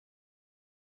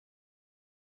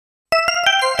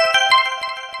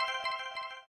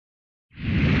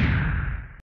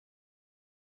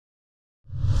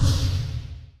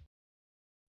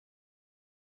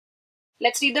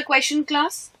Let's read the question,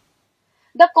 class.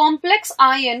 The complex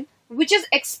ion which is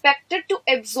expected to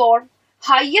absorb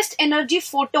highest energy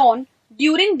photon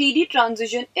during DD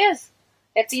transition is.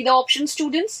 Let's see the options,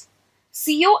 students.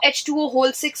 COH2O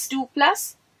whole 6 2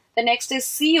 plus. The next is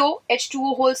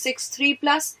COH2O whole 6 3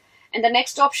 plus. And the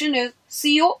next option is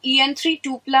COEN3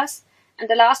 2 plus. And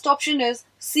the last option is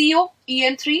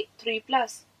COEN3 3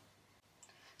 plus.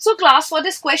 So class, for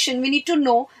this question we need to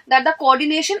know that the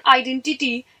coordination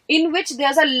identity in which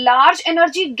there's a large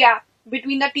energy gap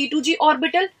between the T2G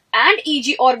orbital and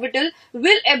EG orbital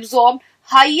will absorb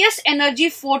highest energy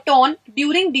photon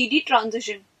during DD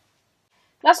transition.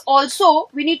 Plus also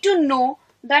we need to know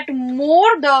that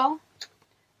more the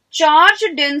charge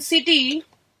density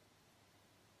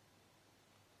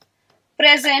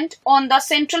present on the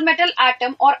central metal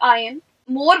atom or ion,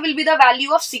 more will be the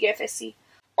value of CFSE.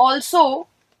 Also,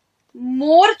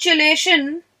 more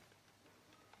chelation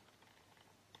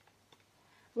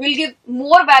will give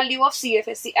more value of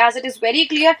CFSE, as it is very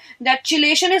clear that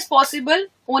chelation is possible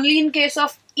only in case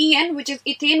of EN, which is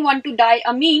ethane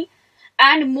 1,2-diamine,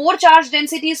 and more charge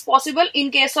density is possible in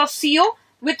case of CO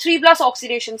with 3+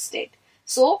 oxidation state.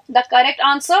 So the correct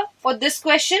answer for this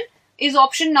question is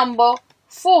option number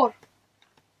 4.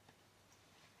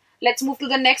 Let's move to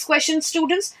the next question,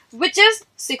 students, which is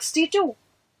 62.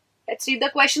 Let's read the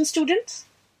question, students.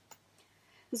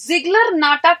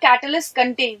 Ziegler-Natta catalyst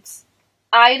contains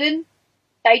iron,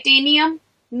 titanium,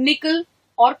 nickel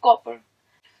or copper.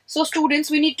 So students,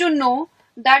 we need to know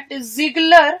that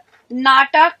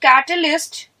Ziegler-Natta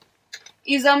catalyst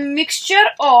is a mixture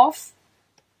of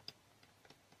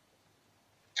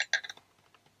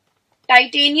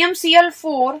titanium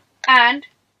Cl4 and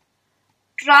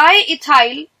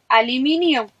triethyl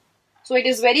aluminium. So it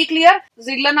is very clear,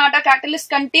 Ziegler-Natta catalyst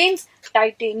contains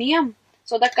titanium.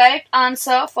 So the correct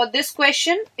answer for this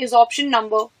question is option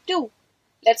number 2.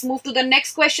 Let's move to the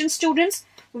next question, students,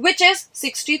 which is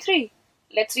 63.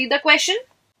 Let's read the question.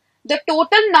 The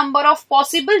total number of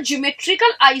possible geometrical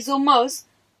isomers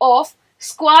of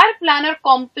square planar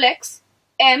complex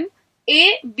M,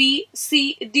 A, B,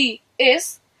 C, D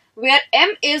is, where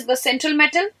M is the central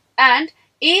metal and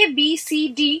A, B, C,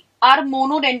 D are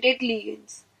monodentate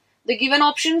ligands. The given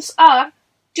options are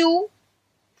 2,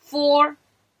 4,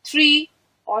 3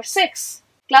 or 6.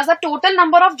 Class, the total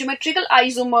number of geometrical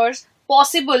isomers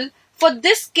possible for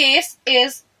this case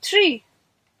is 3.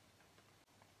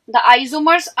 The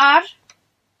isomers are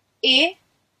A.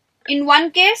 In one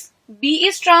case, B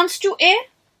is trans to A.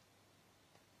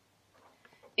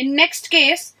 In next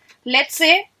case, let's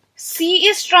say C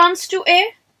is trans to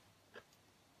A.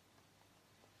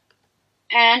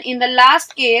 And in the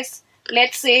last case,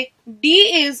 let's say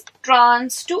D is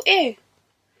trans to A.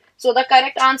 So the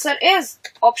correct answer is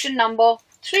option number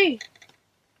 3.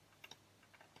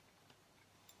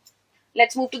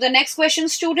 Let's move to the next question,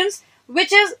 students,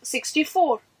 which is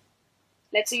 64.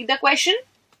 Let's read the question.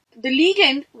 The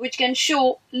ligand which can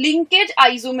show linkage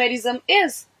isomerism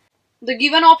is. The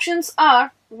given options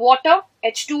are water,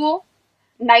 H2O,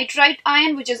 nitrite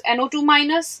ion, which is NO2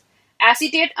 minus,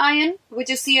 acetate ion, which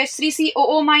is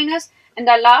CH3COO minus, and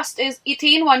the last is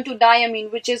ethane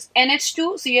 1,2-diamine, which is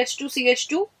NH2, CH2,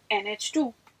 CH2,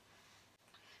 NH2.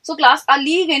 So class, a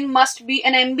ligand must be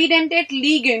an ambidentate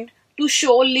ligand to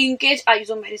show linkage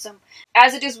isomerism,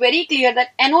 as it is very clear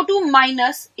that NO2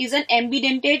 minus is an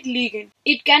ambidentate ligand.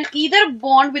 It can either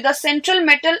bond with a central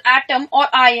metal atom or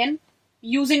ion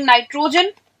using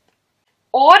nitrogen,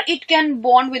 or it can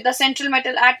bond with the central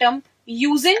metal atom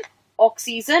using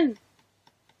oxygen.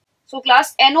 So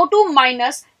class, NO2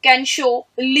 minus can show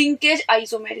linkage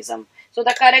isomerism. So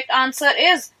the correct answer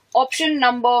is option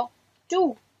number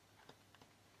 2.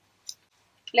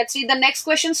 Let's read the next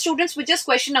question, students, which is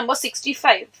question number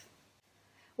 65.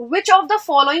 Which of the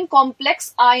following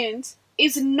complex ions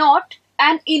is not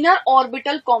an inner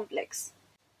orbital complex?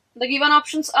 The given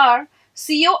options are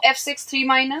COF6 3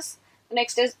 minus, the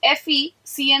next is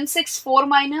FeCN6 4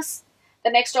 minus,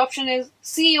 the next option is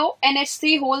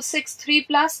CONH3 whole 6 3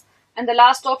 plus, and the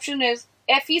last option is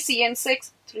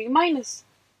FeCN6 3 minus.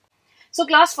 So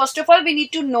class, first of all, we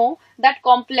need to know that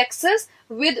complexes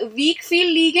with weak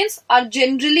field ligands are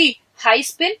generally high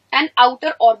spin and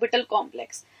outer orbital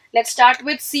complex. Let's start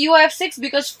with COF6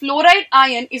 because fluoride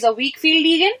ion is a weak field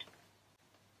ligand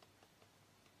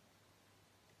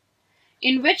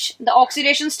in which the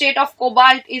oxidation state of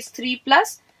cobalt is 3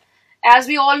 plus. As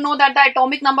we all know that the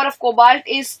atomic number of cobalt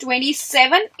is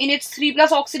 27 in its 3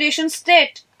 plus oxidation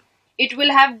state, it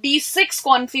will have D6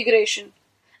 configuration.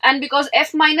 And because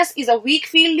F minus is a weak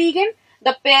field ligand,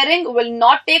 the pairing will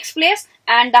not take place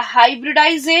and the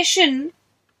hybridization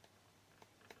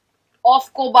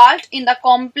of cobalt in the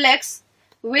complex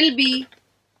will be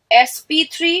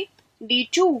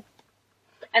sp3d2,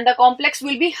 and the complex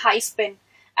will be high spin.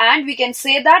 And we can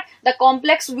say that the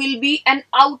complex will be an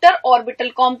outer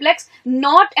orbital complex,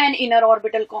 not an inner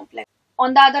orbital complex.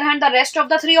 On the other hand, the rest of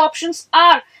the three options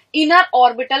are inner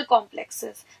orbital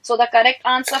complexes. So the correct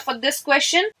answer for this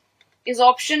question is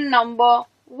option number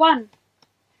 1.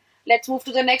 Let's move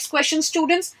to the next question,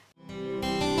 students.